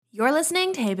You're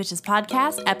listening to Hey Bitches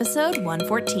Podcast, episode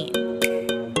 114.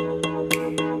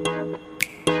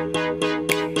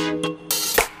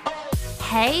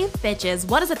 Hey bitches,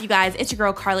 what is up you guys? It's your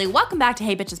girl Carly. Welcome back to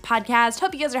Hey Bitches Podcast.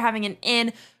 Hope you guys are having an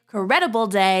incredible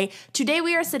day. Today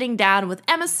we are sitting down with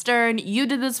Emma Stern. You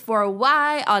did this for a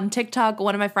why on TikTok,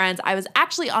 one of my friends. I was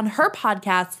actually on her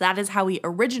podcast. That is how we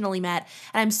originally met.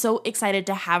 And I'm so excited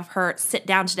to have her sit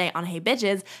down today on Hey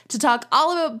Bitches to talk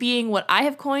all about being what I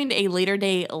have coined a later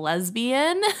day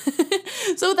lesbian.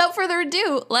 So without further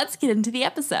ado, let's get into the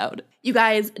episode. You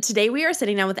guys, today we are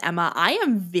sitting down with Emma. I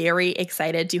am very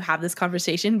excited to have this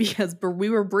conversation because we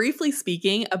were briefly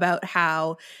speaking about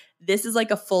how this is like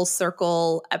a full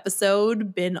circle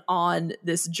episode, been on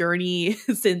this journey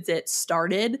since it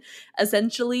started,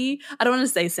 essentially. I don't want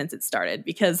to say since it started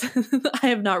because I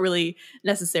have not really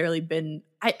necessarily been,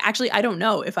 I don't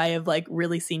know if I have like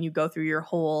really seen you go through your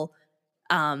whole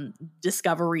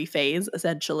discovery phase,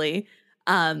 essentially.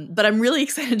 But I'm really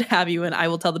excited to have you, and I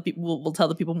will tell the people, we'll tell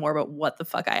the people more about what the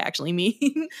fuck I actually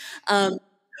mean. But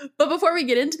before we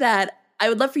get into that, I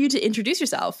would love for you to introduce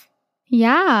yourself.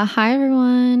 Yeah. Hi,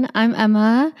 everyone. I'm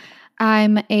Emma.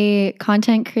 I'm a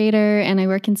content creator and I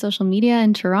work in social media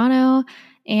in Toronto,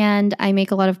 and I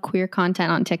make a lot of queer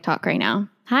content on TikTok right now.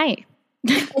 Hi.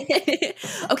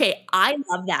 Okay, I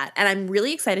love that. And I'm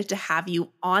really excited to have you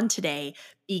on today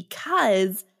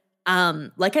because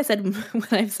like I said, when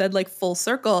I've said like full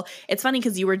circle, it's funny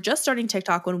because you were just starting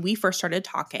TikTok when we first started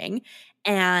talking.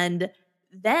 And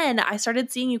then I started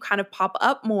seeing you kind of pop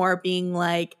up more, being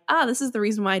like, this is the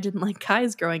reason why I didn't like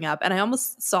guys growing up. And I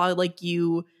almost saw like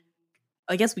you,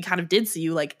 I guess we kind of did see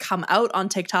you like come out on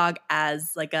TikTok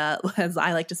as like as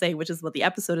I like to say, which is what the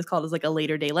episode is called, as like a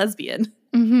later day lesbian.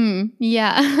 Mm-hmm.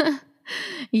 Yeah.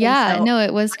 Yeah. So, no,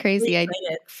 it was crazy. really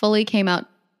I fully came out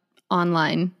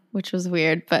online, which was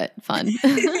weird, but fun.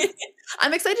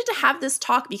 I'm excited to have this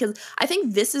talk because I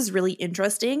think this is really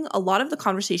interesting. A lot of the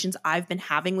conversations I've been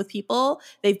having with people,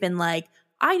 they've been like,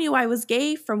 I knew I was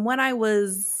gay from when I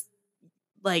was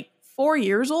like 4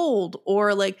 years old,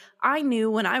 or like I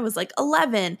knew when I was like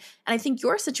 11. And I think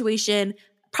your situation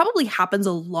probably happens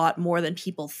a lot more than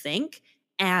people think.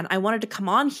 And I wanted to come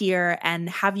on here and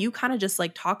have you kind of just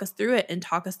like talk us through it and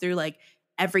talk us through like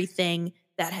everything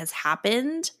that has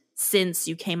happened since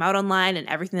you came out online and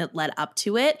everything that led up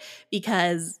to it.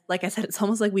 Because like I said, it's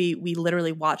almost like we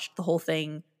literally watched the whole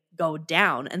thing go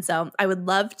down. And so I would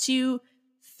love to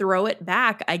throw it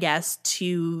back, I guess,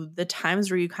 to the times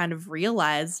where you kind of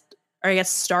realized, or I guess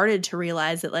started to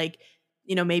realize that like,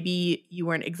 you know, maybe you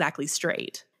weren't exactly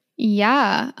straight.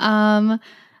 Yeah.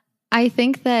 I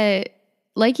think that,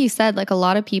 like you said, like a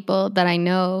lot of people that I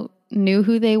know knew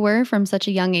who they were from such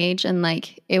a young age. And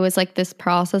like, it was like this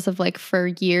process of like for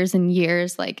years and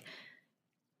years, like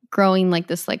growing like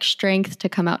this like strength to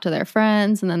come out to their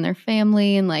friends and then their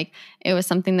family. And like, it was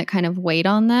something that kind of weighed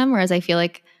on them. Whereas I feel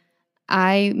like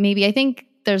I think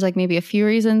there's like maybe a few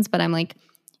reasons, but I'm like,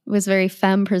 was very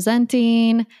femme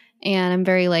presenting and I'm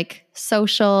very like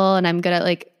social and I'm good at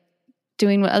like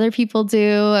doing what other people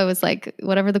do. I was like,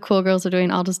 whatever the cool girls are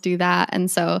doing, I'll just do that. And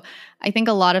so I think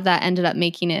a lot of that ended up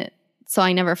making it so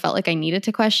I never felt like I needed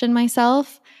to question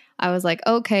myself. I was like,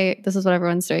 okay, this is what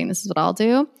everyone's doing. This is what I'll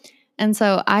do. And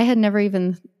so I had never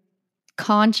even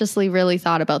consciously really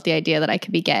thought about the idea that I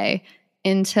could be gay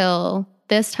until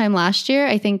this time last year.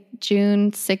 I think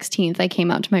June 16th, I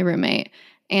came out to my roommate.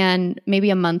 And maybe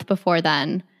a month before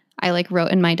then, I like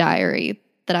wrote in my diary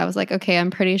that I was like, okay,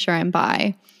 I'm pretty sure I'm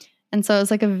bi. And so it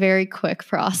was like a very quick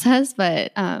process.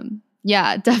 But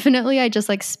yeah, definitely I just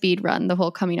like speed run the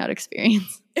whole coming out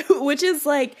experience. Which is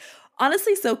like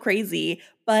honestly so crazy.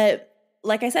 But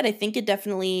like I said, I think it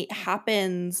definitely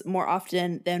happens more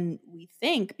often than we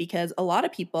think because a lot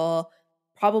of people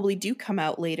probably do come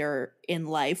out later in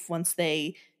life once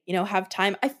they, you know, have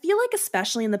time. I feel like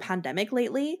especially in the pandemic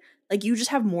lately, like you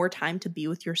just have more time to be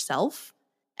with yourself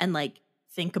and like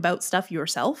think about stuff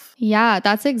yourself. Yeah,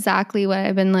 that's exactly what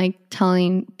I've been like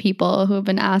telling people who have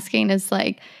been asking is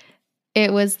like,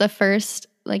 it was the first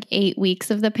like 8 weeks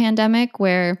of the pandemic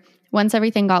where once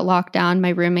everything got locked down, my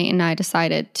roommate and I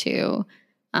decided to,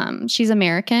 she's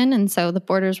American. And so the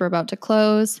borders were about to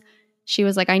close. She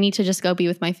was like, I need to just go be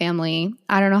with my family.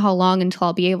 I don't know how long until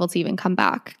I'll be able to even come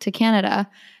back to Canada.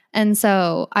 And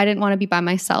so I didn't want to be by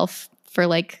myself for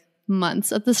like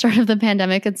months at the start of the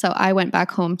pandemic. And so I went back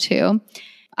home too.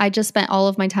 I just spent all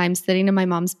of my time sitting in my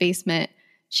mom's basement.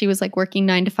 She was like working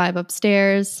 9 to 5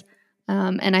 upstairs.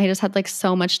 And I just had like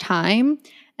so much time.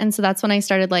 And so that's when I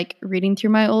started like reading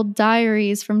through my old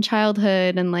diaries from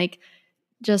childhood and like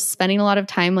just spending a lot of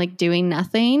time like doing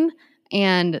nothing.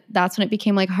 And that's when it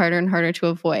became like harder and harder to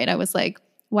avoid. I was like,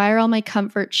 why are all my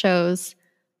comfort shows,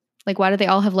 like, why do they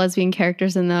all have lesbian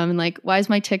characters in them? And like, why is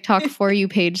my TikTok For You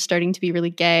page starting to be really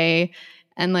gay?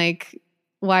 And like,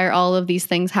 why are all of these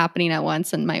things happening at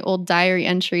once? And my old diary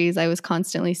entries, I was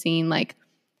constantly seeing like,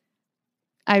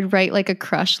 I'd write like a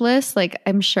crush list. Like,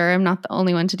 I'm sure I'm not the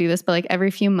only one to do this, but like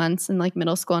every few months in like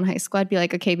middle school and high school, I'd be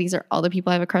like, okay, these are all the people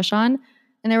I have a crush on.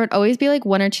 And there would always be like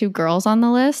 1 or 2 girls on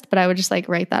the list, but I would just like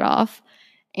write that off.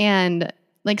 And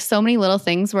like so many little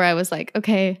things where I was like,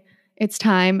 okay, it's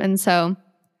time. And so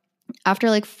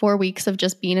after like 4 weeks of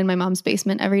just being in my mom's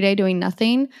basement every day doing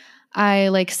nothing, I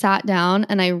like sat down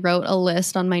and I wrote a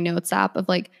list on my notes app of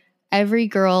like every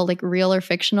girl, like real or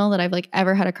fictional, that I've like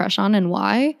ever had a crush on and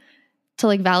why, to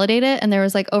like validate it. And there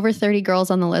was like over 30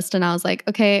 girls on the list. And I was like,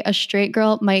 okay, a straight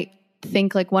girl might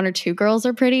think like 1 or 2 girls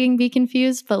are pretty and be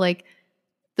confused, but like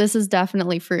this is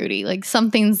definitely fruity. Like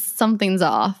something's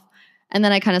off. And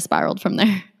then I kind of spiraled from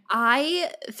there.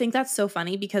 I think that's so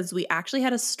funny because we actually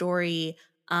had a story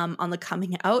on the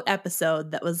coming out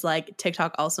episode that was like,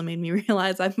 TikTok also made me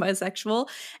realize I'm bisexual.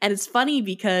 And it's funny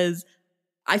because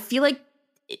I feel like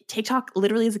TikTok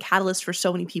literally is a catalyst for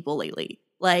so many people lately.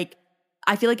 Like,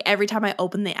 I feel like every time I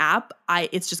open the app,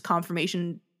 it's just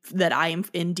confirmation that I am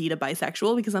indeed a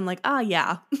bisexual because I'm like,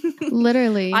 yeah.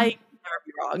 Literally. I can never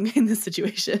be wrong in this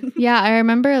situation. Yeah, I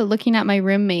remember looking at my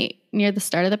roommate near the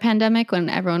start of the pandemic when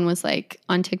everyone was like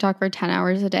on TikTok for 10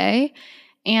 hours a day.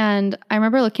 And I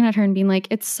remember looking at her and being like,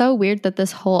 it's so weird that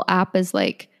this whole app is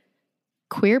like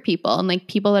queer people and like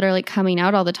people that are like coming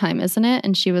out all the time, isn't it?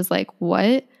 And she was like,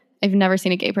 what? I've never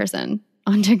seen a gay person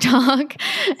on TikTok.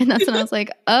 And that's when I was like,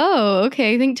 oh,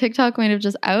 okay, I think TikTok might have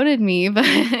just outed me. But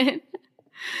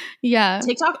yeah.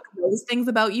 TikTok knows things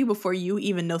about you before you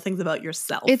even know things about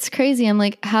yourself. It's crazy. I'm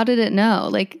like, how did it know?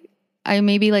 Like, I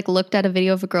maybe like looked at a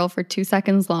video of a girl for 2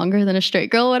 seconds longer than a straight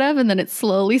girl would have, and then it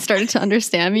slowly started to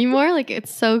understand me more. Like,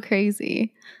 it's so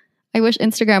crazy. I wish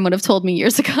Instagram would have told me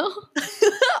years ago.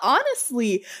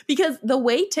 Honestly, because the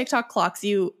way TikTok clocks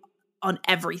you on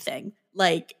everything,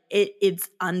 like it's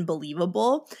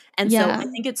unbelievable. And so I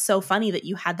think it's so funny that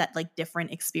you had that like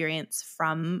different experience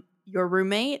from your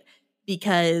roommate,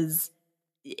 because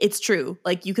it's true.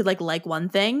 Like you could like one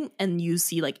thing and you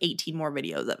see like 18 more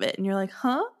videos of it and you're like,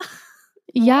 huh?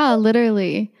 Yeah,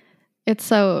 literally. It's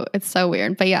so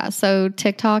weird. But yeah, so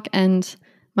TikTok and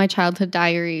my childhood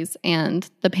diaries and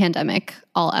the pandemic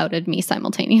all outed me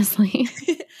simultaneously.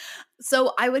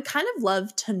 So I would kind of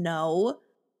love to know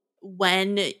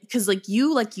when, because like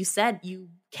you said, you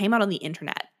came out on the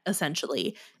internet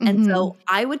essentially. And so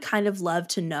I would kind of love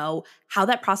to know how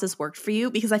that process worked for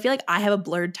you, because I feel like I have a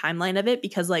blurred timeline of it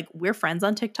because like we're friends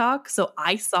on TikTok. So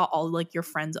I saw all like your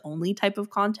friends only type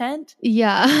of content.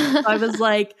 Yeah. So I was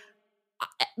like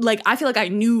I feel like I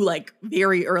knew like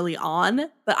very early on,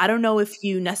 but I don't know if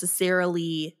you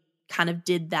necessarily kind of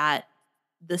did that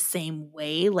the same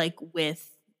way, like with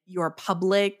your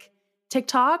public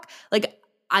TikTok. Like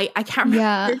I can't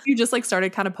remember if you just like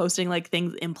started kind of posting like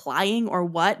things implying or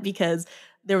what, because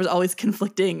there was always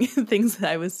conflicting things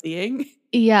that I was seeing.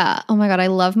 Yeah. Oh my God. I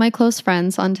love my close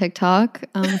friends on TikTok.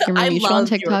 If you're my mutual on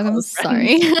TikTok, I'm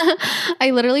sorry.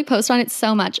 I literally post on it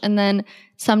so much. And then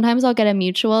sometimes I'll get a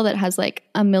mutual that has like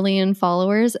 1 million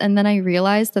followers. And then I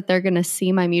realize that they're going to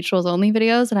see my mutuals only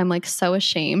videos. And I'm like so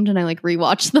ashamed. And I like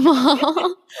rewatch them all.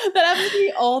 That happens to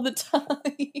me all the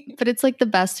time. But it's like the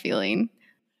best feeling.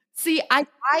 See, I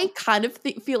kind of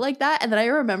feel like that. And then I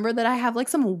remember that I have like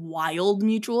some wild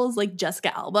mutuals like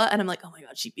Jessica Alba. And I'm like, oh my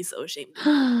God, she'd be so ashamed.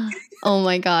 Oh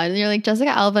my God. You're like,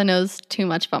 Jessica Alba knows too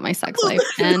much about my sex life.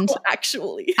 And no,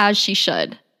 actually. As she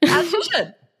should. As she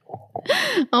should.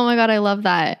 Oh my God, I love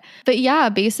that. But yeah,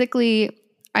 basically,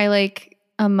 I like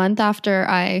a month after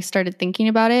I started thinking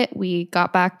about it, we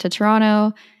got back to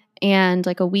Toronto. And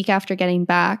like a week after getting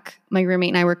back, my roommate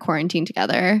and I were quarantined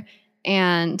together.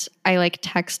 And I like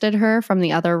texted her from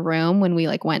the other room when we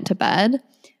like went to bed,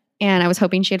 and I was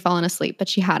hoping she had fallen asleep, but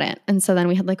she hadn't. And so then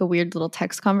we had like a weird little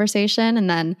text conversation, and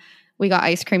then we got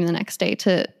ice cream the next day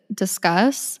to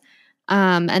discuss.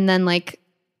 And then like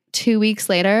 2 weeks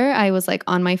later, I was like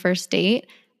on my first date.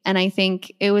 And I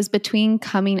think it was between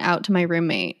coming out to my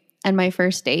roommate and my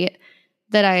first date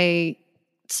that I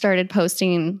started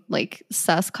posting like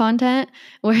sus content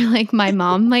where like my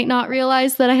mom might not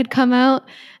realize that I had come out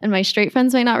and my straight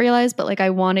friends might not realize, but like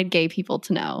I wanted gay people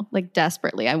to know, like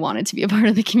desperately. I wanted to be a part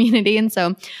of the community. And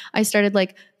so I started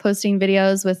like posting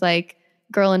videos with like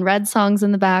Girl in Red songs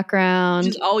in the background.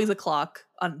 Which is always a clock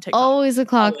on TikTok. Always a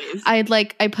clock. Always.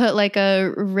 I put like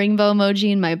a rainbow emoji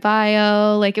in my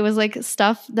bio. Like it was like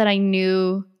stuff that I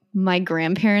knew my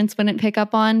grandparents wouldn't pick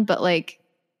up on, but like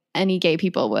any gay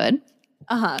people would.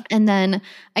 And then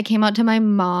I came out to my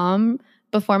mom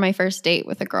before my first date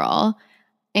with a girl.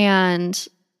 And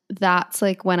that's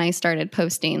like when I started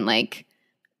posting like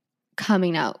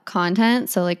coming out content.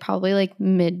 So like probably like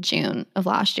mid-June of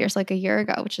last year. So like a year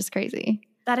ago, which is crazy.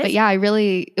 But yeah,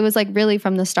 it was like really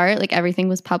from the start, like everything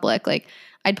was public. Like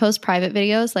I'd post private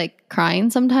videos like crying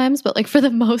sometimes, but like for the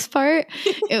most part,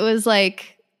 it was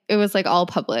like all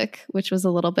public, which was a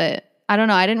little bit, I don't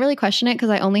know. I didn't really question it because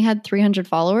I only had 300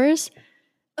 followers.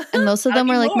 And most of them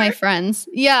were like my friends.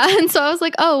 Yeah. And so I was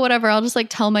like, oh, whatever. I'll just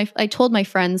like I told my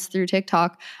friends through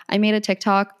TikTok. I made a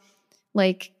TikTok,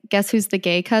 like, guess who's the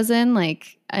gay cousin?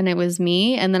 Like, and it was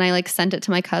me. And then I like sent it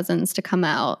to my cousins to come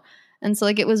out. And so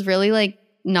like it was really like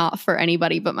not for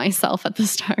anybody but myself at the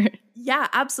start. Yeah,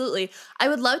 absolutely. I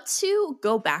would love to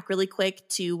go back really quick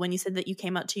to when you said that you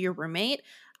came out to your roommate.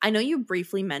 I know you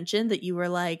briefly mentioned that you were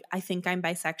like, I think I'm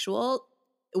bisexual.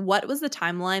 What was the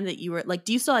timeline that you were like,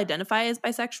 do you still identify as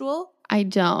bisexual? I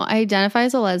don't. I identify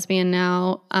as a lesbian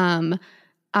now.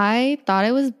 I thought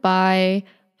I was bi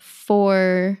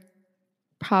for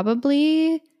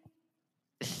probably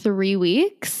 3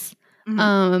 weeks.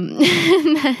 And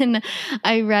then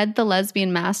I read the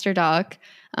Lesbian Master Doc.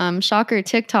 Shocker,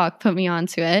 TikTok put me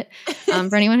onto it.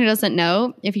 For anyone who doesn't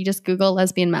know, if you just Google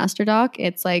Lesbian Master Doc,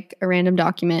 it's like a random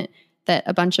document that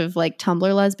a bunch of like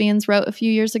Tumblr lesbians wrote a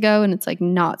few years ago. And it's like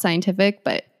not scientific,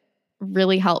 but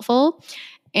really helpful.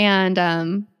 And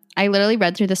I literally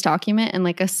read through this document and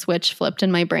like a switch flipped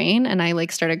in my brain and I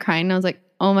like started crying. And I was like,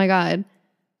 oh my God,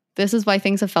 this is why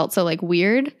things have felt so like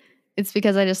weird. It's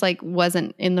because I just like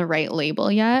wasn't in the right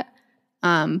label yet.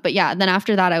 But yeah, then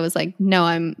after that I was like, no,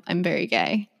 I'm very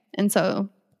gay. And so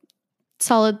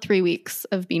solid 3 weeks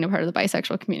of being a part of the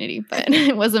bisexual community, but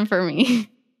it wasn't for me.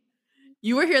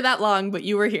 You were here that long, but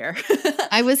you were here.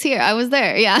 I was here. I was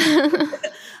there. Yeah.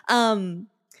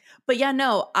 But yeah,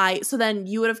 no, so then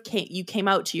you came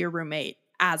out to your roommate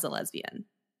as a lesbian.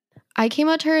 I came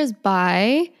out to her as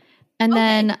bi, and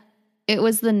then it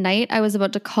was the night I was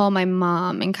about to call my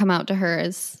mom and come out to her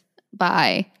as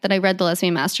bi that I read the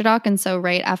Lesbian Master Doc. And so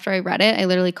right after I read it, I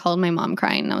literally called my mom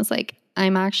crying. And I was like,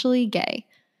 I'm actually gay.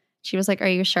 She was like, are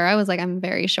you sure? I was like, I'm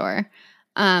very sure.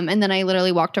 And then I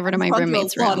literally walked over to my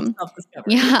roommate's room.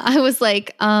 Yeah, I was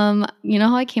like, you know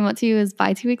how I came out to you as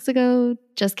bi 2 weeks ago?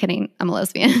 Just kidding. I'm a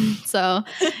lesbian. So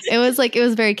it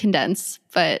was very condensed,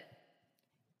 but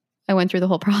I went through the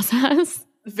whole process.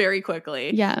 Very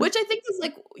quickly. Yeah. Which I think is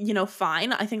like,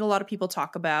 fine. I think a lot of people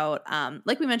talk about,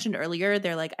 like we mentioned earlier,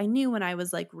 they're like, I knew when I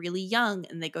was like really young,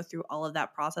 and they go through all of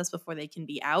that process before they can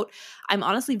be out. I'm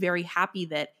honestly very happy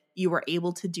that you were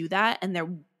able to do that and there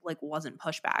like wasn't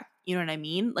pushback. You know what I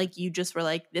mean? Like you just were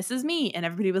like, this is me. And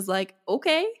everybody was like,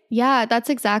 okay. Yeah, that's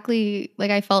exactly,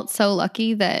 like I felt so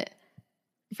lucky that,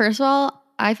 first of all,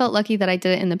 I felt lucky that I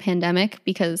did it in the pandemic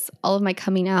because all of my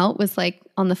coming out was like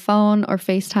on the phone or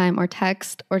FaceTime or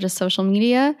text or just social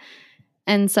media.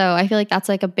 And so I feel like that's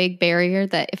like a big barrier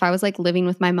that if I was like living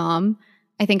with my mom,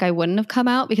 I think I wouldn't have come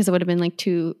out because it would have been like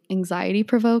too anxiety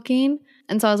provoking.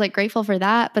 And so I was like grateful for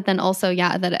that. But then also,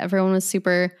 yeah, that everyone was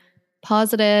super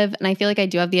positive. And I feel like I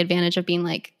do have the advantage of being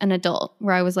like an adult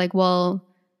where I was like, well,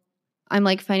 I'm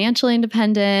like financially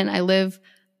independent. I live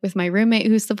with my roommate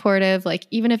who's supportive. Like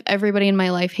even if everybody in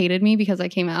my life hated me because I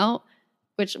came out,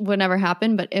 which would never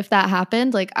happen, but if that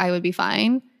happened, like I would be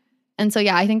fine. And so,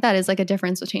 yeah, I think that is like a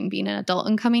difference between being an adult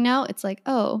and coming out. It's like,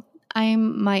 oh,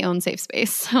 I'm my own safe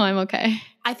space, so I'm okay.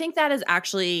 I think that is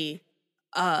actually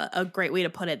a great way to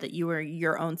put it, that you were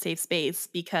your own safe space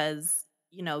because,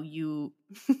 you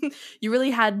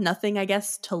really had nothing, I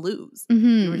guess, to lose.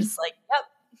 Mm-hmm. You were just like, yep,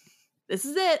 this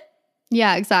is it.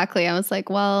 Yeah, exactly. I was like,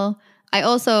 well, I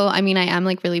am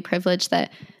like really privileged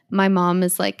that my mom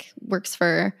is like works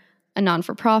for a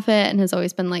non-for-profit and has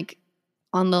always been like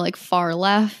on the like far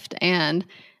left, and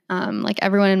like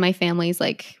everyone in my family is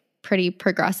like pretty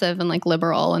progressive and like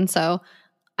liberal, and so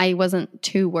I wasn't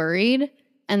too worried.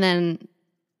 And then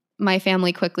my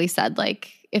family quickly said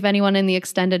like, if anyone in the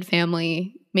extended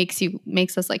family makes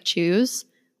us like choose,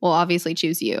 we'll obviously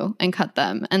choose you and cut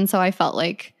them. And so I felt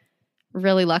like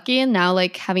really lucky. And now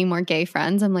like having more gay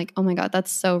friends, I'm like, oh my God,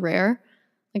 that's so rare.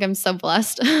 Like I'm so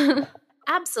blessed.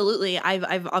 Absolutely.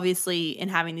 I've obviously in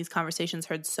having these conversations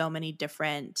heard so many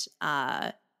different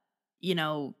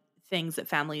things that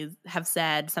families have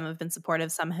said. Some have been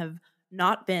supportive, some have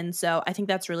not been. So I think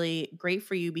that's really great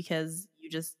for you because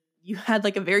you had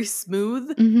like a very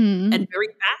smooth mm-hmm. and very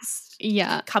fast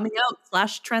coming out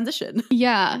 / transition.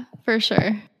 Yeah, for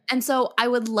sure. And so I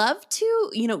would love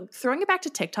to, throwing it back to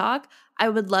TikTok, I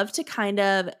would love to kind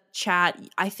of chat.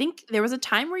 I think there was a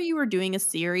time where you were doing a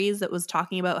series that was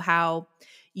talking about how,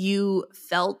 you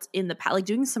felt in the past, like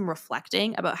doing some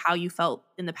reflecting about how you felt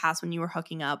in the past when you were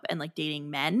hooking up and like dating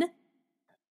men,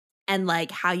 and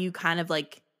like how you kind of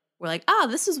like were like, oh,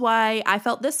 this is why I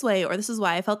felt this way, or this is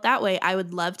why I felt that way. I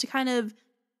would love to kind of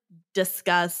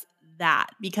discuss that,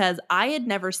 because I had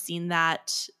never seen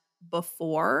that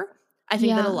before. I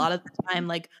think that a lot of the time,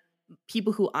 like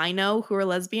people who I know who are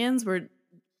lesbians were,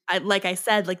 like I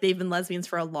said, like they've been lesbians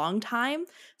for a long time.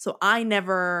 So I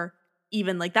never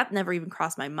even like that never even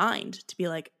crossed my mind to be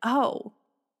like, oh,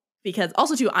 because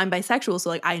also too, I'm bisexual. So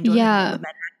like I enjoy hooking up with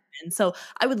men and women. So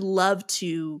I would love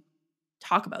to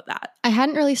talk about that. I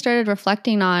hadn't really started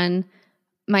reflecting on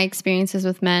my experiences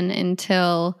with men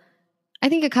until I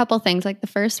think a couple things. Like the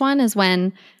first one is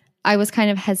when I was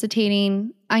kind of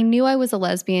hesitating. I knew I was a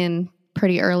lesbian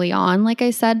pretty early on, like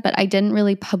I said, but I didn't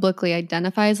really publicly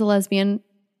identify as a lesbian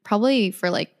probably for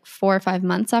like 4 or 5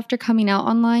 months after coming out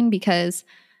online, because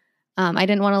I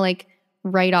didn't want to like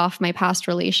write off my past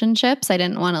relationships. I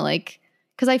didn't want to like,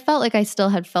 because I felt like I still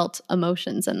had felt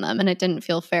emotions in them, and it didn't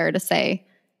feel fair to say,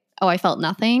 oh, I felt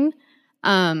nothing.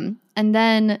 And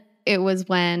then it was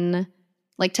when,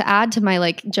 like, to add to my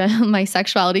like my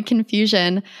sexuality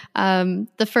confusion,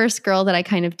 the first girl that I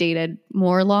kind of dated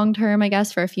more long term, I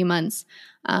guess, for a few months,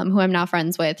 who I'm now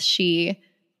friends with, she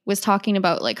was talking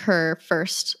about like her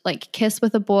first like kiss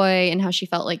with a boy and how she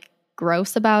felt like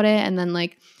gross about it. And then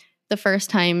like the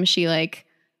first time she like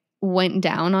went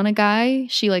down on a guy,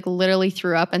 she like literally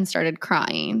threw up and started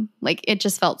crying. Like it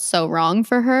just felt so wrong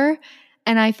for her.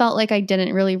 And I felt like I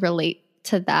didn't really relate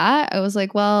to that. I was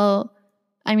like, well,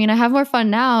 I mean, I have more fun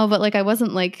now, but like I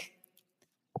wasn't like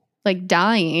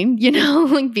dying, you know,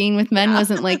 like being with men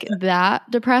wasn't like that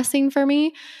depressing for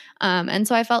me. And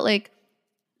so I felt like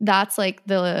that's like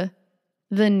the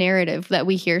narrative that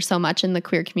we hear so much in the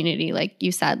queer community. Like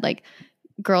you said, like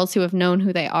girls who have known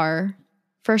who they are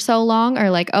for so long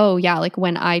are like, oh yeah, like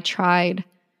when I tried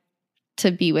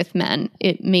to be with men,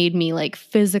 it made me like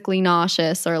physically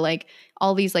nauseous, or like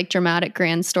all these like dramatic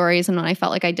grand stories. And when I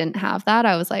felt like I didn't have that,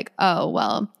 I was like, oh,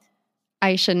 well,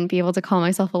 I shouldn't be able to call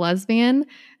myself a lesbian.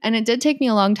 And it did take me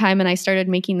a long time. And I started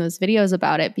making those videos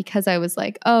about it because I was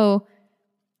like, oh,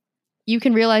 you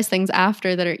can realize things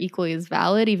after that are equally as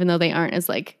valid, even though they aren't as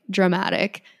like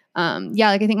dramatic. Yeah,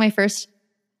 like I think my first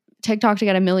TikTok to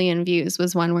get 1 million views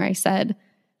was one where I said,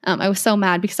 I was so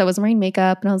mad because I wasn't wearing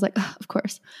makeup, and I was like, of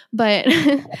course. But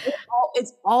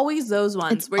it's always those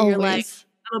ones where you're like,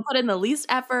 I'm gonna put in the least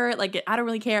effort, like I don't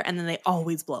really care, and then they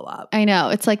always blow up. I know,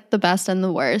 it's like the best and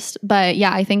the worst. But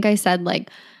yeah, I think I said like,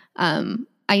 I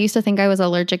used to think I was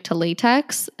allergic to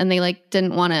latex, and they like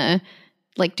didn't want to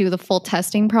like do the full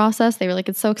testing process. They were like,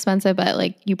 it's so expensive, but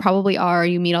like you probably are,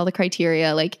 you meet all the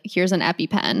criteria, like here's an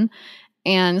EpiPen.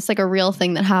 And it's like a real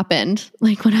thing that happened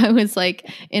like when I was like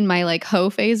in my like hoe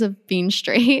phase of being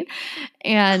straight.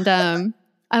 And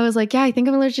I was like, yeah, I think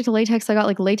I'm allergic to latex. I got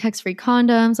like latex free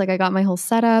condoms. Like I got my whole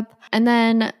setup. And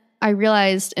then I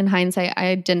realized in hindsight,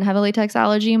 I didn't have a latex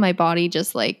allergy. My body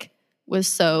just like was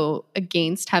so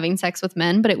against having sex with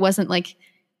men, but it wasn't like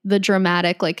the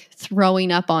dramatic like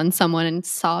throwing up on someone and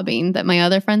sobbing that my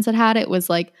other friends had. It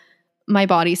was like my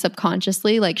body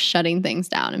subconsciously like shutting things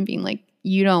down and being like,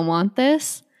 you don't want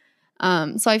this.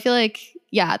 So I feel like,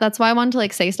 yeah, that's why I wanted to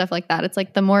like say stuff like that. It's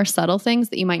like the more subtle things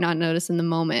that you might not notice in the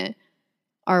moment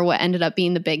are what ended up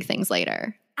being the big things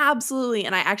later. Absolutely.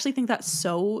 And I actually think that's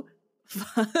so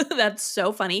that's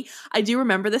so funny. I do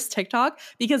remember this TikTok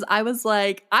because I was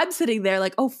like, I'm sitting there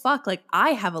like, oh fuck, like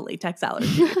I have a latex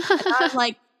allergy. And I'm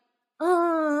like,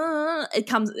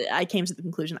 I came to the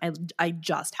conclusion I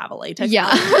just have a latex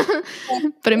allergy.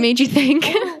 But it made you think.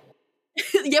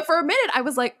 Yeah, for a minute I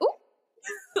was like,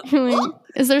 ooh.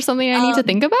 Is there something I need to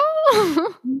think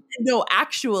about? No,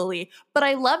 actually. But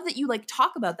I love that you like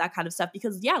talk about that kind of stuff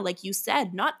because yeah, like you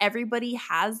said, not everybody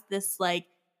has this like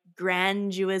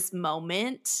grandiose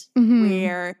moment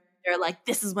where they're like,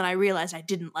 this is when I realized I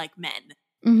didn't like men.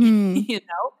 You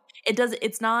know?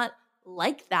 It's not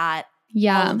like that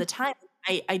all of the time.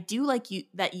 I do like you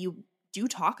that you do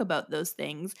talk about those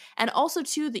things, and also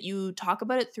too that you talk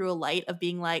about it through a light of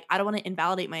being like, I don't want to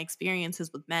invalidate my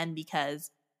experiences with men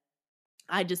because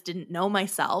I just didn't know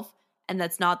myself, and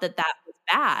that's not that was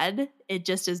bad, it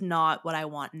just is not what I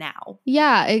want now.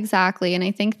 Yeah, exactly. And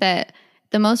I think that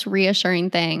the most reassuring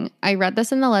thing, I read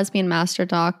this in the Lesbian Master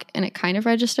Doc and it kind of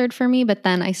registered for me, but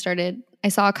then I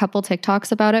saw a couple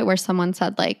TikToks about it where someone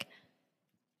said like,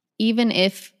 even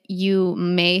if you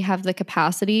may have the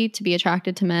capacity to be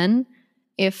attracted to men,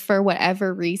 if for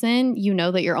whatever reason you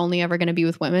know that you're only ever going to be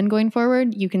with women going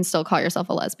forward, you can still call yourself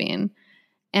a lesbian.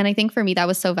 And I think for me that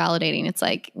was so validating. It's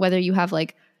like whether you have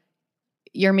like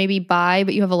you're maybe bi,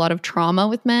 but you have a lot of trauma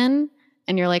with men,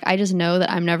 and you're like, I just know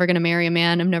that I'm never going to marry a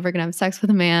man. I'm never going to have sex with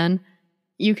a man.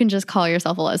 You can just call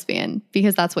yourself a lesbian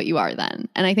because that's what you are then.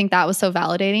 And I think that was so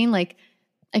validating. Like,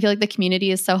 I feel like the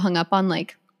community is so hung up on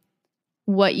like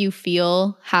what you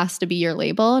feel has to be your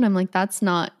label. And I'm like, that's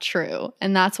not true.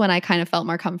 And that's when I kind of felt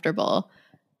more comfortable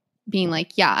being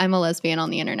like, yeah, I'm a lesbian on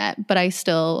the internet, but I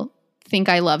still think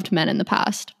I loved men in the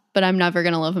past, but I'm never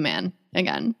going to love a man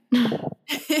again.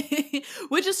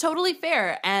 Which is totally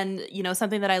fair. And, you know,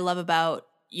 something that I love about,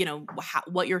 you know,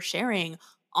 what you're sharing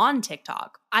on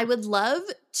TikTok. I would love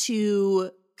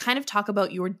to kind of talk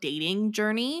about your dating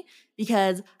journey,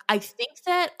 because I think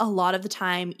that a lot of the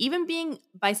time, even being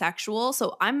bisexual,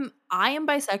 so I am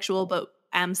bisexual, but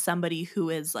am somebody who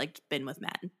has like been with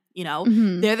men, you know,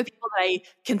 they're the people that I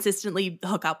consistently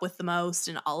hook up with the most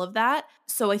and all of that.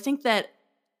 So I think that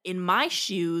in my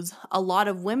shoes, a lot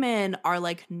of women are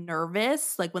like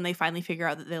nervous, like when they finally figure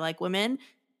out that they like women,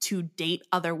 to date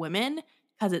other women,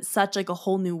 because it's such like a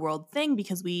whole new world thing,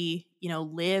 because we, you know,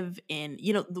 live in,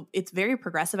 you know, it's very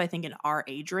progressive, I think, in our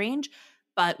age range,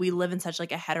 but we live in such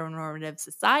like a heteronormative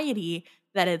society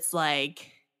that it's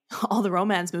like all the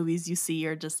romance movies you see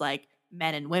are just like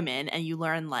men and women, and you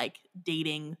learn like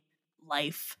dating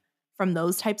life from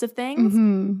those types of things.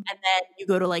 And then you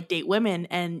go to like date women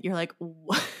and you're like,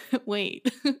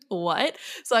 wait, what?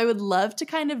 So I would love to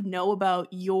kind of know about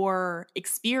your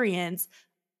experience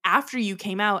after you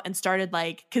came out and started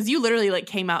like, because you literally like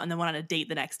came out and then went on a date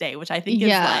the next day, which I think is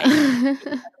like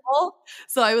incredible.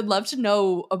 So I would love to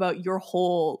know about your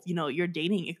whole, you know, your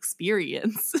dating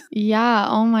experience. Yeah.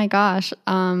 Oh my gosh.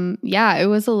 Yeah, it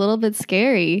was a little bit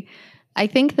scary. I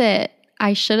think that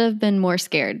I should have been more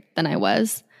scared than I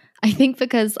was. I think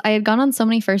because I had gone on so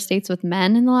many first dates with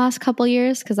men in the last couple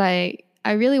years, because I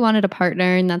really wanted a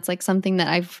partner, and that's like something that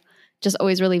I've just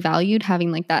always really valued,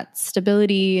 having like that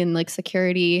stability and like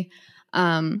security.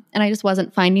 And I just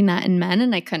wasn't finding that in men,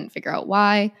 and I couldn't figure out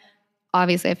why.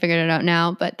 Obviously, I figured it out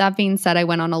now. But that being said, I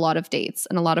went on a lot of dates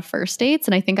and a lot of first dates.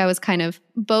 And I think I was kind of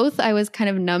both. I was kind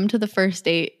of numb to the first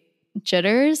date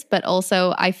jitters, but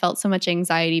also I felt so much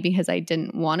anxiety because I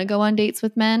didn't want to go on dates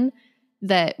with men,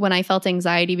 that when I felt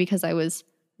anxiety because I was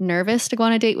nervous to go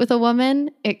on a date with a woman,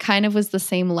 it kind of was the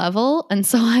same level. And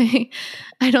so I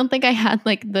don't think I had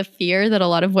like the fear that a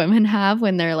lot of women have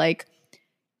when they're like,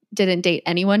 didn't date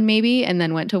anyone maybe and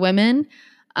then went to women.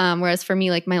 Whereas for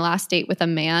me, like my last date with a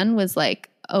man was like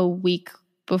a week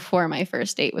before my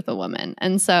first date with a woman.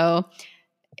 And so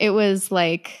it was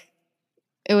like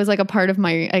a part of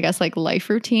my, I guess, like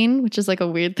life routine, which is like a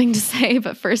weird thing to say,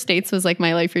 but first dates was like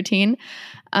my life routine.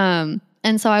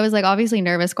 And so I was like obviously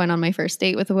nervous going on my first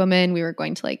date with a woman. We were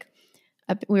going to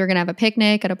have a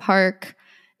picnic at a park,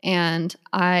 and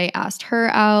I asked her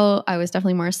out. I was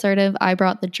definitely more assertive. I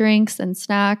brought the drinks and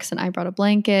snacks, and I brought a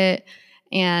blanket,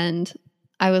 and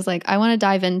I was like, I want to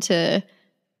dive into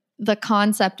the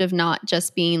concept of not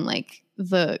just being like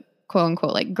the quote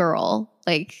unquote like girl.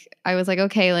 Like I was like,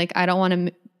 okay, like I don't want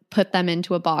to put them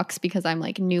into a box because I'm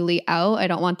like newly out. I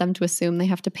don't want them to assume they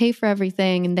have to pay for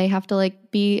everything and they have to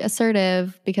like be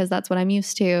assertive because that's what I'm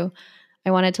used to.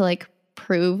 I wanted to like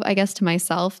prove, I guess, to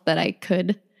myself that I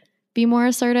could be more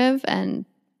assertive and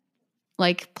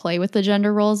like play with the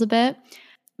gender roles a bit.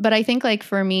 But I think like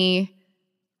for me,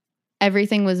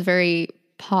 everything was very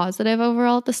positive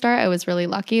overall at the start. I was really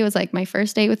lucky. It was like my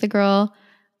first date with the girl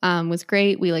was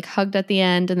great. We like hugged at the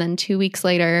end, and then 2 weeks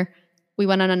later we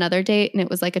went on another date, and it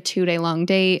was like a 2-day long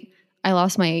date. I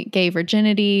lost my gay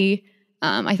virginity.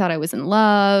 I thought I was in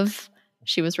love.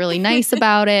 She was really nice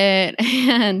about it.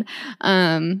 And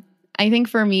I think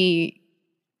for me,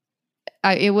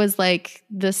 it was like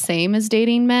the same as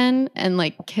dating men, and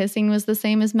like kissing was the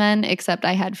same as men, except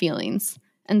I had feelings.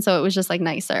 And so it was just like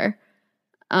nicer.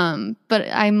 But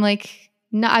I'm like,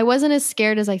 no, I wasn't as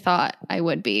scared as I thought I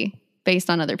would be based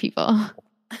on other people.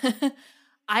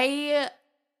 I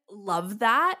love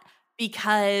that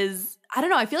because I don't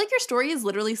know, I feel like your story is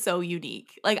literally so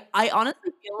unique. Like I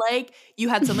honestly feel like you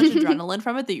had so much adrenaline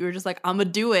from it that you were just like, I'm gonna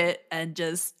do it, and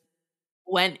just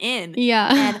went in. Yeah.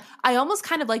 And I almost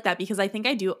kind of like that because I think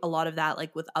I do a lot of that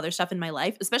like with other stuff in my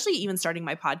life, especially even starting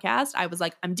my podcast. I was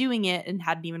like, I'm doing it, and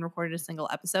hadn't even recorded a single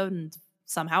episode and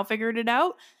somehow figured it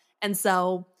out. And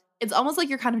so it's almost like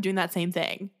you're kind of doing that same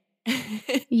thing.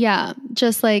 Yeah,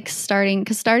 just like starting,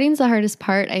 because starting's the hardest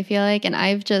part, I feel like. And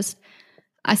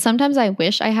sometimes I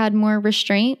wish I had more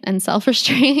restraint and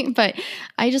self-restraint, but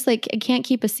I just like, I can't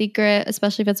keep a secret,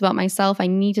 especially if it's about myself. I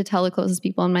need to tell the closest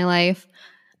people in my life.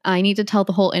 I need to tell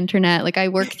the whole internet. Like I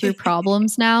work through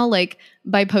problems now, like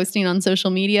by posting on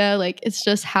social media. Like it's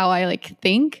just how I like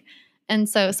think. And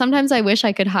so sometimes I wish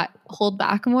I could hold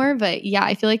back more, but yeah,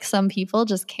 I feel like some people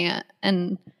just can't.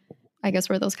 And I guess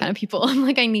we're those kind of people. I'm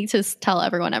like, I need to tell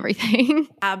everyone everything.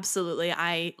 Absolutely.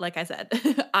 Like I said,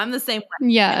 I'm the same way.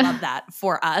 Yeah. I love that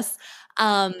for us.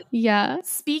 Yeah.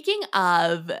 Speaking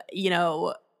of,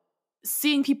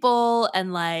 seeing people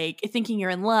and like thinking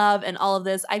you're in love and all of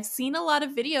this, I've seen a lot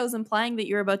of videos implying that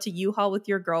you're about to U-Haul with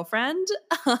your girlfriend.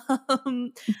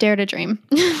 Dare to dream.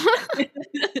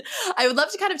 I would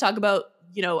love to kind of talk about,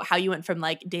 how you went from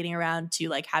like dating around to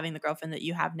like having the girlfriend that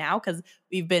you have now, because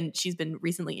she's been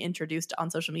recently introduced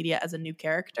on social media as a new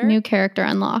character. New character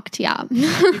unlocked, yeah.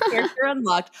 New character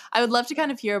unlocked. I would love to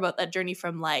kind of hear about that journey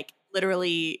from like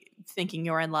literally thinking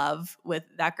you're in love with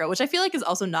that girl, which I feel like is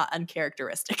also not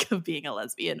uncharacteristic of being a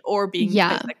lesbian or being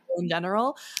bisexual in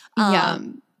general.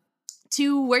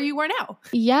 To where you are now.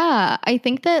 Yeah, I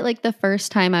think that like the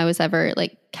first time I was ever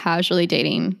like casually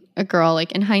dating a girl,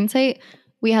 like in hindsight,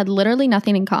 we had literally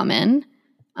nothing in common.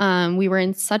 We were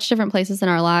in such different places in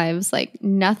our lives, like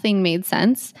nothing made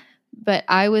sense, but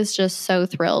I was just so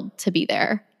thrilled to be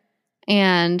there.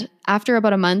 And after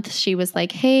about a month, she was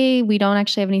like, hey, we don't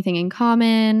actually have anything in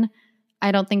common.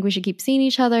 I don't think we should keep seeing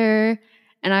each other.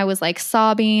 And I was like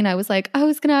sobbing. I was like, I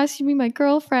was going to ask you to be my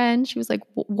girlfriend. She was like,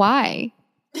 why?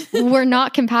 We're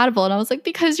not compatible. And I was like,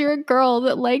 because you're a girl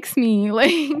that likes me.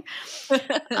 Like,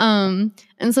 and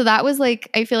so that was like,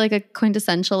 I feel like a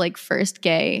quintessential like first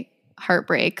gay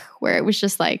heartbreak where it was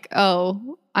just like,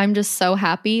 oh, I'm just so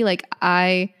happy. Like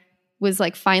I was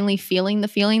like finally feeling the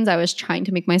feelings I was trying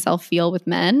to make myself feel with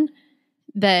men,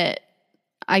 that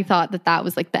I thought that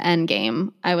was like the end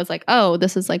game. I was like, oh,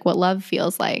 this is like what love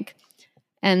feels like.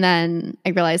 And then I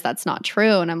realized that's not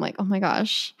true. And I'm like, oh my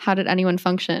gosh, how did anyone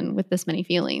function with this many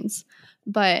feelings?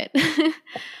 But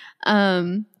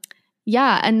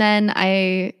yeah. And then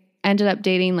I ended up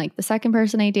dating like the second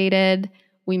person I dated.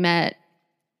 We met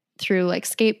through like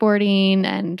skateboarding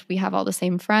and we have all the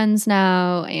same friends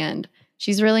now. And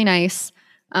she's really nice.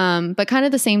 But kind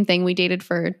of the same thing. We dated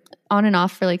for on and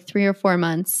off for like 3 or 4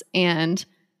 months. And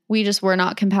we just were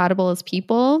not compatible as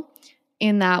people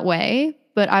in that way.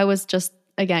 But I was just,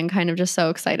 again, kind of just so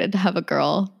excited to have a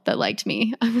girl that liked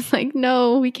me. I was like,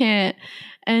 no, we can't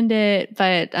end it.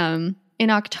 But in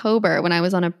October, when I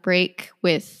was on a break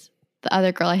with the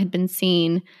other girl I had been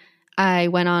seeing, I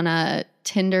went on a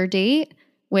Tinder date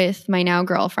with my now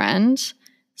girlfriend.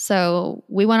 So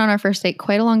we went on our first date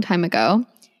quite a long time ago.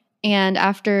 And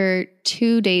after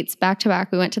 2 dates back to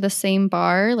back, we went to the same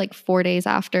bar like 4 days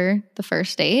after the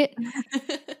first date.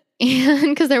 And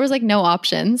because there was like no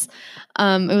options.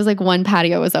 It was like one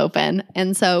patio was open.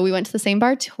 And so we went to the same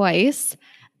bar twice.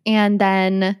 And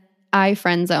then I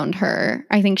friend zoned her.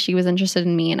 I think she was interested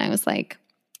in me. And I was like,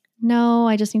 no,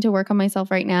 I just need to work on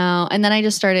myself right now. And then I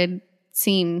just started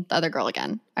seeing the other girl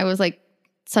again. I was like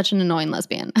such an annoying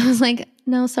lesbian. I was like,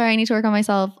 no, sorry, I need to work on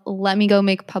myself. Let me go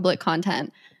make public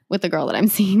content with the girl that I'm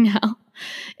seeing now.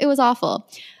 It was awful.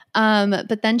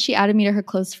 But then she added me to her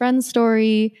close friends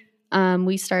story.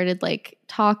 We started like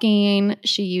talking.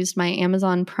 She used my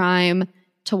Amazon Prime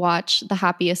to watch The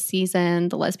Happiest Season,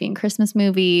 the lesbian Christmas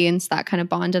movie. And so that kind of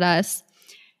bonded us.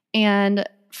 And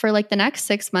for like the next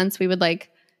 6 months, we would like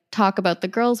talk about the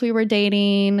girls we were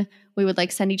dating. We would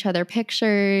like send each other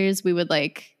pictures. We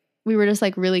were just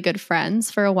like really good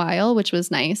friends for a while, which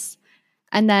was nice.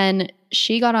 And then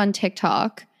she got on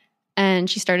TikTok and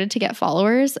she started to get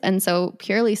followers. And so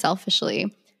purely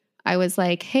selfishly, I was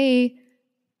like, hey,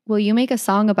 will you make a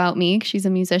song about me? She's a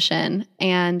musician.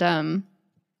 And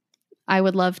I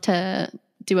would love to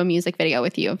do a music video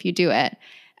with you if you do it.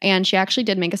 And she actually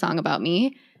did make a song about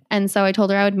me. And so I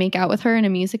told her I would make out with her in a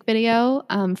music video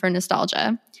for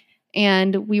nostalgia.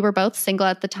 And we were both single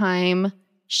at the time.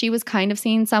 She was kind of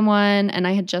seeing someone and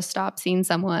I had just stopped seeing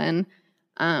someone.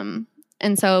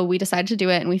 And so we decided to do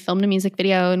it and we filmed a music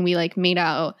video and we like made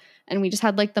out and we just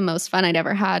had like the most fun I'd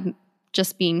ever had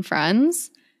just being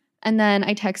friends. And then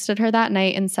I texted her that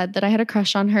night and said that I had a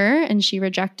crush on her and she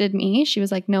rejected me. She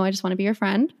was like, no, I just want to be your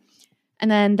friend. And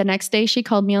then the next day she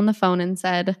called me on the phone and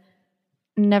said,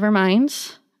 never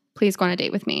mind, please go on a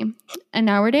date with me. And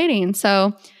now we're dating.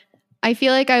 So I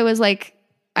feel like I was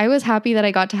happy that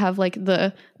I got to have like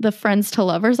the friends to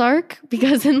lovers arc,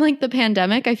 because in like the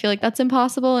pandemic, I feel like that's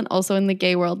impossible. And also in the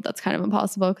gay world, that's kind of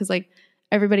impossible because like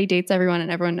everybody dates everyone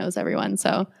and everyone knows everyone.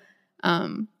 So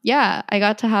yeah, I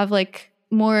got to have like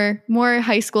more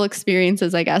high school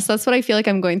experiences, I guess. That's what I feel like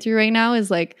I'm going through right now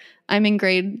is like I'm in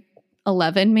grade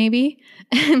 11 maybe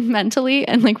mentally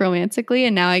and like romantically.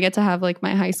 And now I get to have like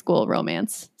my high school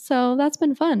romance. So that's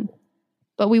been fun.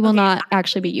 But we will not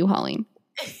actually be U-hauling.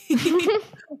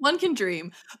 One can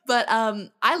dream. But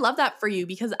I love that for you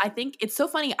because I think it's so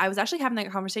funny. I was actually having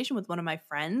that conversation with one of my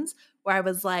friends where I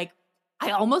was like, I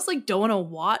almost like don't want to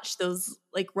watch those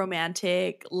like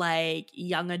romantic, like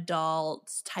young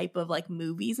adults type of like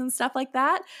movies and stuff like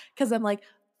that. Cause I'm like,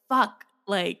 fuck,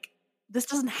 like this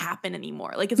doesn't happen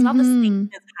anymore. Like it's not the same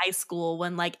Mm-hmm. as high school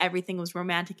when like everything was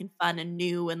romantic and fun and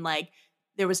new and like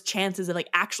there was chances of like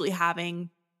actually having,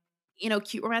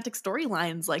 cute romantic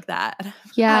storylines like that. I always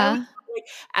Yeah. felt like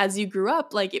as you grew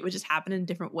up, like it would just happen in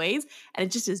different ways and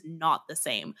it just is not the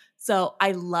same. So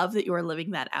I love that you're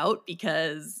living that out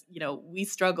because, we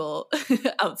struggle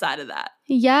outside of that.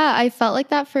 Yeah, I felt like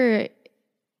that for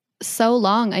so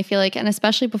long, I feel like, and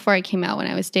especially before I came out when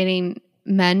I was dating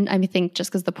men, I think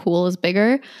just because the pool is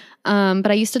bigger.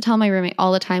 But I used to tell my roommate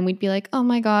all the time, we'd be like, oh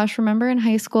my gosh, remember in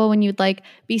high school when you'd like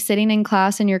be sitting in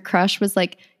class and your crush was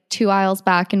like 2 aisles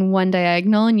back and one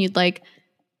diagonal and you'd like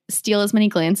steal as many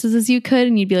glances as you could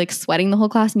and you'd be like sweating the whole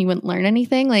class and you wouldn't learn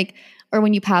anything. Like, or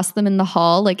when you pass them in the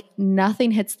hall, like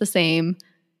nothing hits the same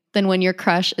than when your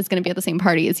crush is going to be at the same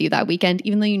party as you that weekend,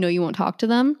 even though you know you won't talk to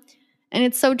them. And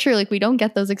it's so true. Like we don't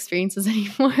get those experiences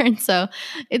anymore. And so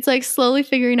it's like slowly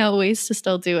figuring out ways to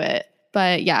still do it.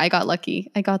 But yeah, I got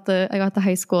lucky. I got the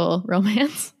high school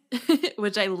romance.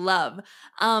 Which I love.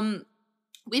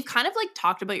 We've kind of like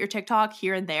talked about your TikTok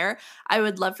here and there. I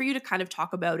would love for you to kind of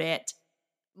talk about it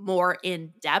more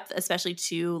in depth, especially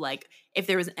to like if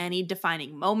there was any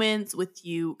defining moments with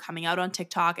you coming out on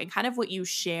TikTok and kind of what you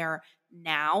share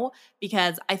now,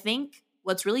 because I think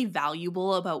what's really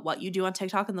valuable about what you do on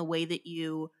TikTok and the way that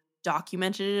you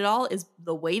documented it all is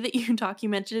the way that you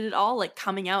documented it all, like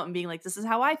coming out and being like, this is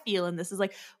how I feel and this is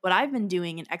like what I've been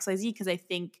doing in XYZ, because I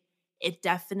think it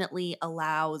definitely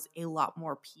allows a lot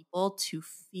more people to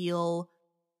feel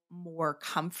more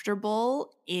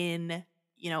comfortable in,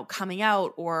 coming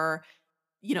out or,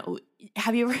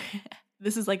 have you ever,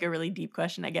 this is like a really deep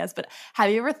question, I guess, but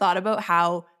have you ever thought about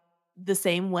how the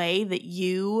same way that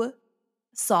you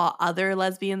saw other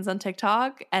lesbians on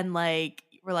TikTok and like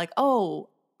were like, oh,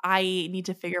 I need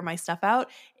to figure my stuff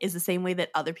out is the same way that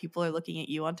other people are looking at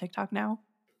you on TikTok now?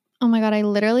 Oh my God, I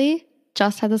literally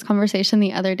just had this conversation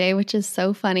the other day, which is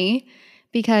so funny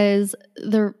because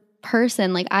the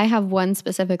person, like I have one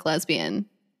specific lesbian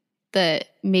that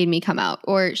made me come out,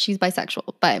 or she's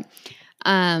bisexual, but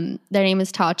their name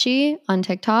is Tachi on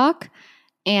TikTok.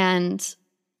 And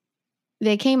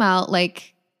they came out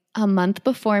like a month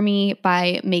before me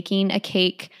by making a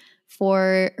cake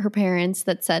for her parents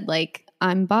that said like,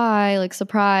 I'm bi, like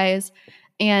surprise.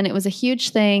 And it was a huge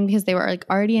thing because they were like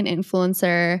already an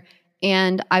influencer.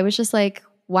 And I was just like,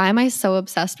 why am I so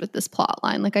obsessed with this plot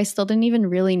line? Like I still didn't even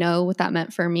really know what that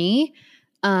meant for me.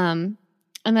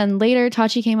 And then later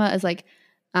Tachi came out as like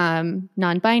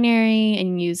non-binary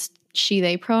and used she,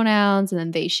 they pronouns and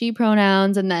then they, she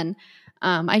pronouns. And then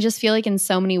I just feel like in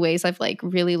so many ways I've like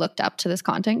really looked up to this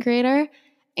content creator.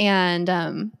 And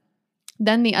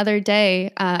then the other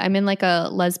day I'm in like a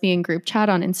lesbian group chat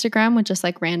on Instagram with just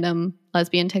like random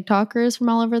lesbian TikTokers from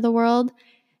all over the world.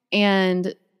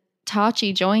 And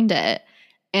Tachi joined it.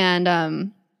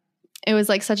 And it was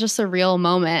like such a surreal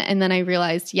moment. And then I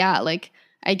realized, yeah, like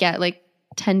I get like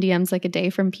 10 DMs like a day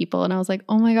from people. And I was like,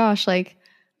 oh my gosh, like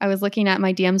I was looking at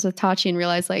my DMs with Tachi and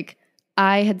realized like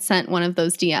I had sent one of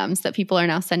those DMs that people are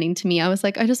now sending to me. I was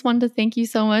like, I just wanted to thank you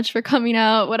so much for coming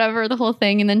out, whatever, the whole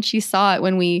thing. And then she saw it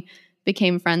when we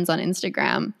became friends on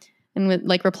Instagram and would,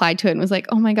 like replied to it and was like,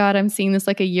 oh my God, I'm seeing this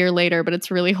like a year later, but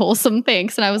it's really wholesome.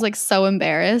 Thanks. And I was like so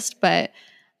embarrassed. But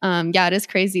yeah, it is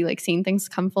crazy like seeing things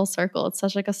come full circle. It's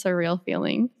such like a surreal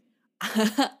feeling.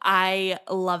 I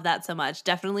love that so much.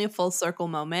 Definitely a full circle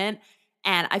moment.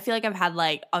 And I feel like I've had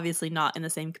like, obviously not in the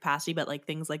same capacity, but like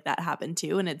things like that happen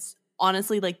too. And it's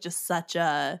honestly like just such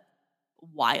a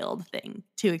wild thing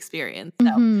to experience. So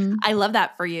Mm-hmm. I love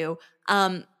that for you.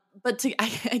 But to,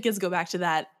 I guess, go back to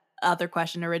that other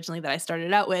question originally that I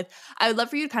started out with, I would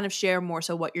love for you to kind of share more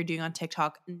so what you're doing on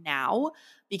TikTok now,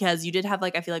 because you did have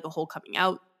like, I feel like a whole coming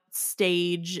out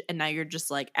stage and now you're just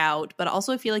like out. But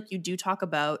also I feel like you do talk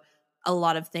about a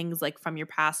lot of things like from your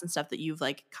past and stuff that you've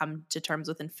like come to terms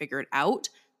with and figured out.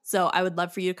 So I would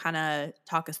love for you to kind of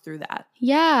talk us through that.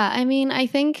 Yeah. I mean, I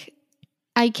think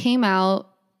I came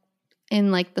out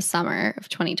in like the summer of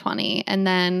 2020. And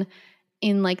then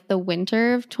in like the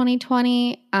winter of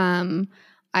 2020,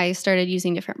 I started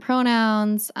using different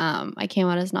pronouns. I came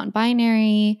out as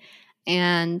non-binary.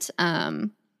 And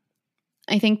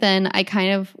I think then I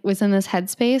kind of was in this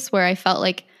headspace where I felt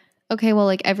like, okay, well,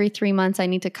 like every 3 months I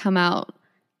need to come out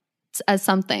as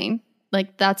something.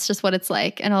 like that's just what it's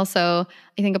like. And also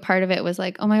I think a part of it was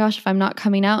like, oh my gosh, if I'm not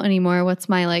coming out anymore, what's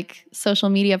my like social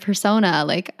media persona?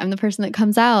 Like I'm the person that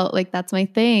comes out, like that's my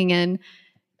thing. And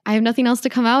I have nothing else to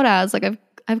come out as. Like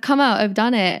I've come out, I've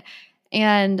done it.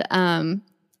 And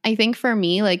I think for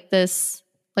me, like this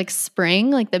like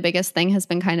spring, like the biggest thing has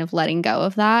been kind of letting go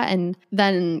of that and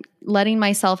then letting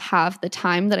myself have the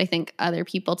time that I think other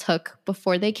people took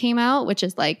before they came out, which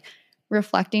is like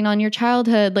reflecting on your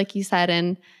childhood, like you said,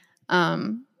 and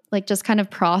like just kind of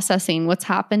processing what's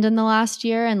happened in the last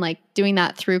year and like doing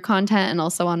that through content and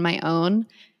also on my own.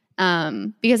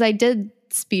 Because I did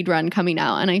speed run coming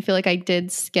out and I feel like I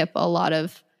did skip a lot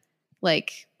of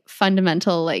like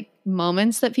fundamental like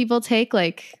moments that people take,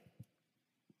 like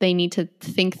they need to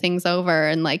think things over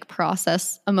and like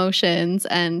process emotions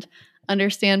and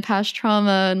understand past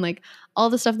trauma and like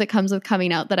all the stuff that comes with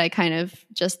coming out that I kind of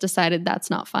just decided that's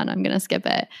not fun. I'm going to skip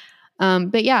it.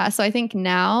 But yeah, so I think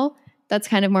now that's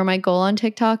kind of more my goal on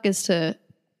TikTok is to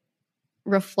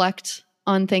reflect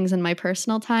on things in my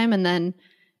personal time and then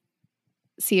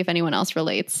see if anyone else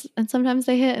relates. And sometimes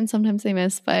they hit and sometimes they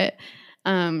miss. But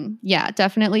yeah,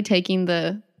 definitely taking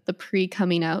the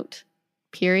pre-coming out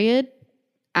period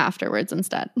afterwards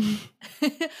instead.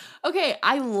 Okay,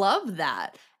 I love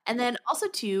that. And then also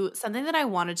too, something that I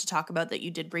wanted to talk about that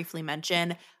you did briefly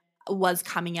mention was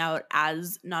coming out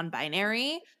as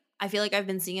non-binary. I feel like I've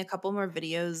been seeing a couple more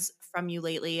videos from you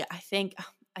lately. I think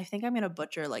I'm going to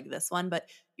butcher like this one, but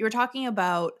you were talking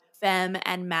about femme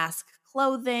and mask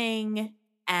clothing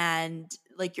and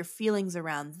like your feelings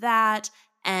around that.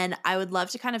 And I would love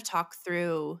to kind of talk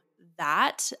through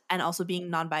that and also being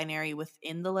non-binary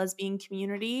within the lesbian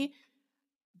community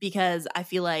because I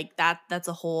feel like that's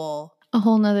a whole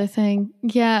nother thing.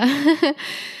 Yeah.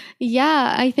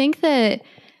 Yeah, I think that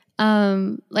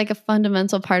like a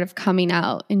fundamental part of coming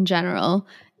out in general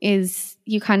is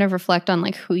you kind of reflect on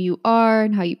like who you are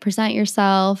and how you present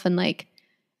yourself and like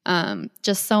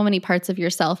just so many parts of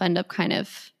yourself end up kind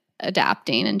of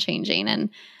adapting and changing.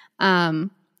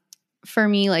 And for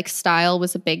me, like style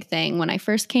was a big thing. When I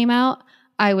first came out,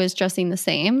 I was dressing the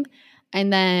same.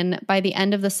 And then by the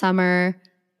end of the summer,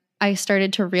 I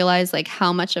started to realize like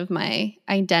how much of my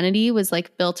identity was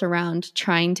like built around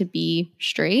trying to be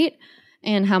straight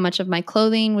and how much of my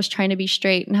clothing was trying to be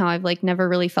straight and how I've like never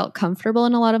really felt comfortable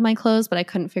in a lot of my clothes, but I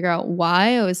couldn't figure out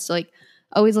why. I was like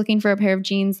always looking for a pair of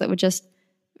jeans that would just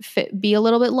be a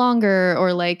little bit longer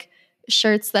or like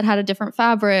shirts that had a different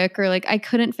fabric or like I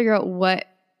couldn't figure out what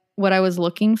I was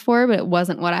looking for, but it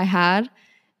wasn't what I had.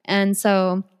 And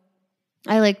so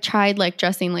I like tried like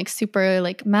dressing like super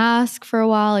like mask for a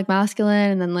while, like masculine,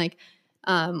 and then like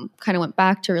kind of went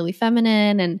back to really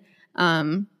feminine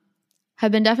and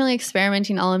have been definitely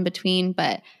experimenting all in between.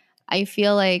 But I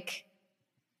feel like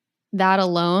that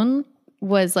alone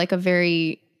was like a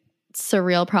very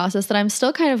surreal process that I'm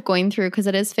still kind of going through because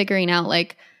it is figuring out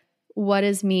like what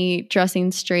is me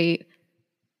dressing straight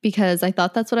because I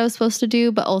thought that's what I was supposed to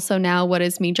do, but also now what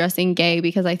is me dressing gay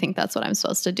because I think that's what I'm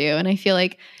supposed to do. And I feel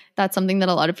like that's something that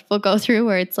a lot of people go through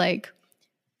where it's like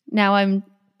now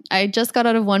I just got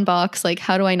out of one box, like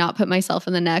how do I not put myself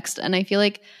in the next? And I feel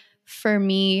like for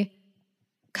me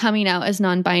coming out as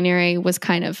non-binary was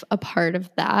kind of a part of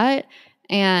that.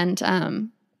 And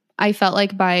I felt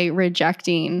like by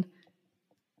rejecting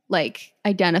like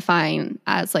identifying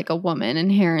as like a woman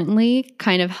inherently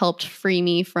kind of helped free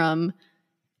me from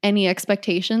any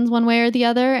expectations one way or the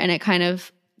other. And it kind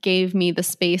of gave me the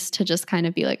space to just kind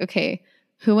of be like, okay,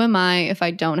 who am I if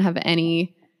I don't have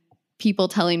any people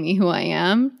telling me who I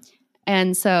am?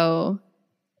 And so,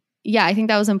 yeah, I think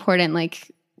that was important.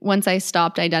 Like once I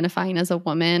stopped identifying as a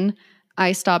woman,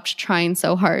 I stopped trying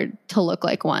so hard to look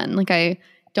like one. Like I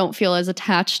don't feel as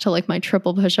attached to like my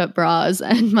triple push-up bras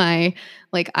and my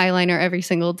like eyeliner every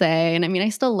single day. And I mean, I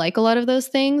still like a lot of those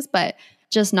things, but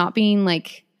just not being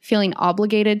like feeling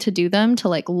obligated to do them to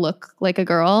like look like a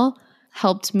girl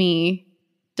helped me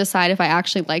decide if I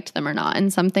actually liked them or not.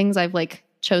 And some things I've like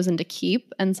chosen to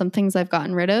keep and some things I've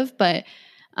gotten rid of. But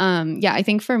yeah, I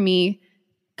think for me,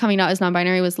 coming out as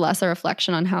non-binary was less a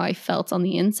reflection on how I felt on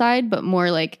the inside, but more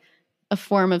like a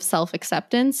form of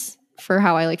self-acceptance for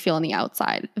how I like feel on the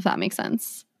outside, if that makes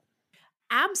sense.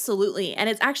 Absolutely. And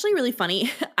it's actually really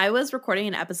funny. I was recording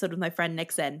an episode with my friend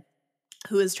Nixon,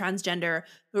 who is transgender,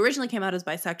 who originally came out as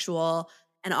bisexual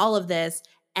and all of this.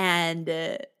 And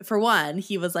for one,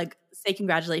 he was like, say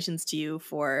congratulations to you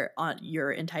for on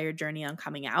your entire journey on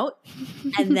coming out.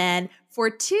 And then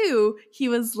for two, he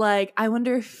was like, I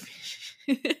wonder if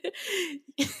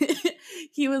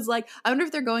he was like, I wonder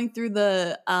if they're going through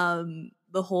the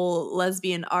whole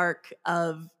lesbian arc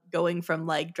of going from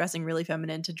like dressing really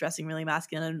feminine to dressing really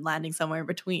masculine and landing somewhere in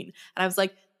between. And I was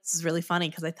like, this is really funny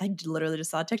because I literally just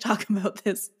saw a TikTok about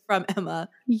this from Emma.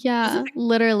 Yeah,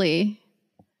 literally.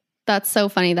 That's so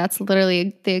funny. That's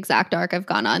literally the exact arc I've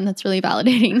gone on. That's really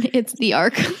validating. It's the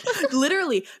arc.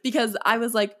 Literally, because I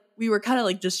was like, we were kind of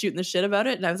like just shooting the shit about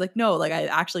it. And I was like, no, like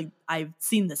I've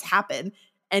seen this happen.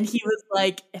 And he was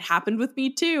like, it happened with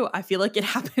me too. I feel like it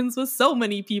happens with so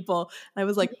many people. And I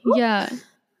was like, ooh. Yeah,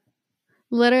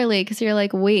 literally. Because you're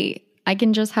like, wait, I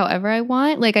can dress however I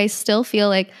want. Like I still feel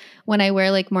like when I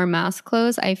wear like more mask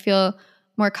clothes, I feel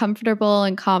more comfortable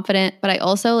and confident. But I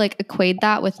also like equate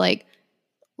that with like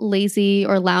lazy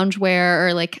or lounge wear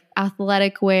or like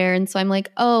athletic wear. And so I'm like,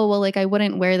 oh, well, like I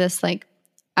wouldn't wear this like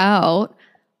out.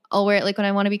 I'll wear it like when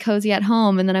I want to be cozy at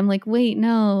home. And then I'm like, wait,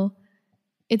 no,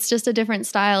 it's just a different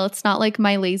style. It's not like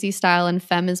my lazy style and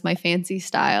femme is my fancy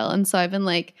style. And so I've been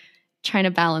like trying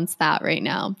to balance that right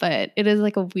now. But it is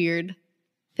like a weird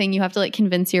thing. You have to like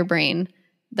convince your brain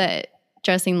that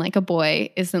dressing like a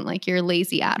boy isn't like your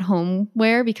lazy at home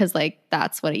wear because like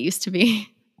that's what it used to be.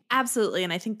 Absolutely.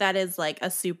 And I think that is like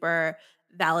a super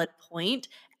valid point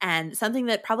and something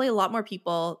that probably a lot more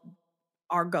people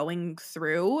are going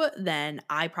through than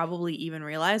I probably even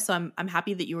realized. So I'm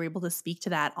happy that you were able to speak to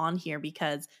that on here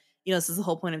because, you know, this is the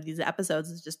whole point of these episodes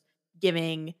is just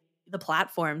giving the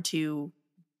platform to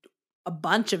a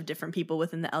bunch of different people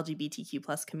within the LGBTQ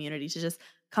plus community to just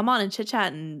come on and chit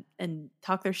chat and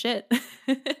talk their shit.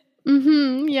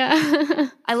 Yeah.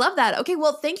 I love that. Okay,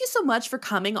 well, thank you so much for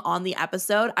coming on the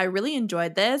episode. I really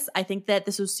enjoyed this. I think that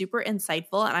this was super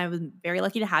insightful, and I was very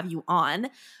lucky to have you on.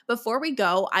 Before we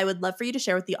go, I would love for you to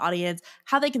share with the audience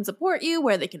how they can support you,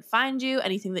 where they can find you,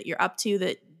 anything that you're up to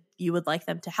that you would like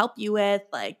them to help you with.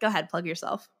 Like, go ahead, plug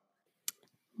yourself.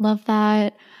 Love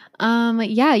that.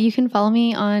 Yeah, you can follow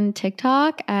me on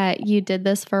TikTok at You Did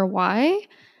This for Why.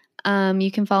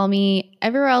 You can follow me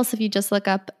everywhere else if you just look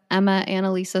up Emma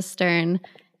Annalisa Stern,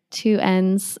 2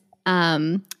 N's.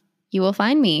 You will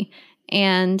find me.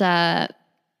 And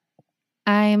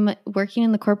I'm working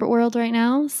in the corporate world right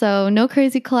now, so no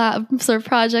crazy collabs or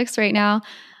projects right now.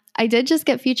 I did just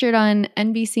get featured on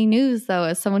NBC News, though,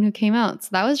 as someone who came out. So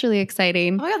that was really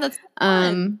exciting. Oh, my God, that's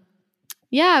fun.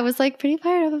 Yeah, I was like pretty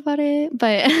fired up about it,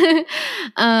 but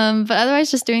but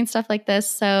otherwise just doing stuff like this.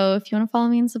 So if you want to follow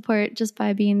me and support just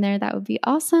by being there, that would be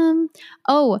awesome.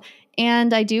 Oh,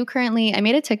 and I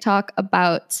made a TikTok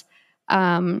about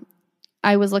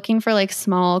I was looking for like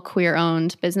small queer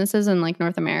owned businesses in like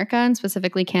North America and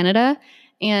specifically Canada.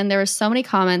 And there were so many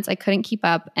comments I couldn't keep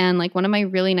up. And like one of my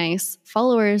really nice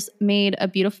followers made a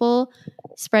beautiful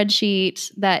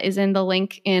spreadsheet that is in the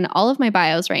link in all of my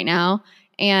bios right now.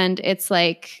 And it's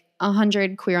like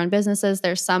 100 queer-owned businesses.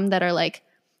 There's some that are like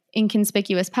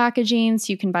inconspicuous packaging,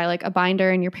 so you can buy like a binder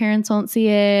and your parents won't see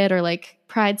it, or like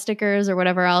pride stickers or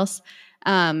whatever else.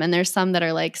 And there's some that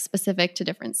are like specific to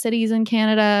different cities in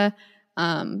Canada.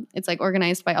 It's like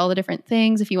organized by all the different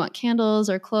things if you want candles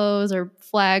or clothes or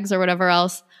flags or whatever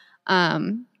else.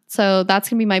 So that's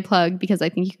going to be my plug because I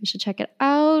think you should check it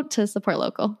out to support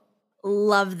local.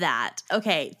 Love that.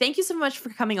 Okay. Thank you so much for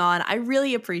coming on. I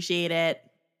really appreciate it.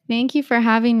 Thank you for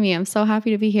having me. I'm so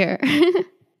happy to be here.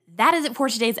 That is it for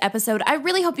today's episode. I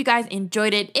really hope you guys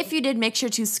enjoyed it. If you did, make sure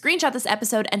to screenshot this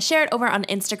episode and share it over on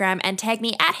Instagram and tag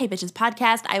me at Hey Bitches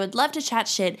Podcast. I would love to chat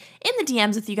shit in the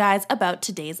DMs with you guys about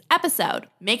today's episode.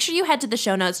 Make sure you head to the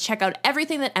show notes, check out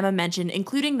everything that Emma mentioned,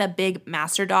 including the big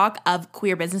master doc of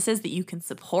queer businesses that you can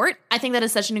support. I think that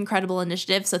is such an incredible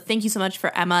initiative. So thank you so much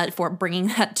for Emma for bringing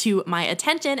that to my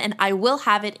attention, and I will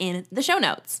have it in the show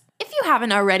notes. If you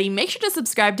haven't already, make sure to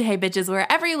subscribe to Hey Bitches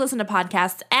wherever you listen to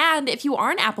podcasts. And if you are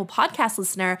an Apple Podcast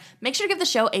listener, make sure to give the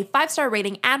show a 5-star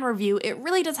rating and review. It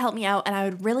really does help me out, and I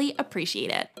would really appreciate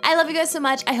it. I love you guys so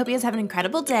much. I hope you guys have an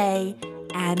incredible day.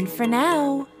 And for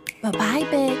now, bye-bye,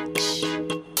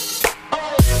 bitch.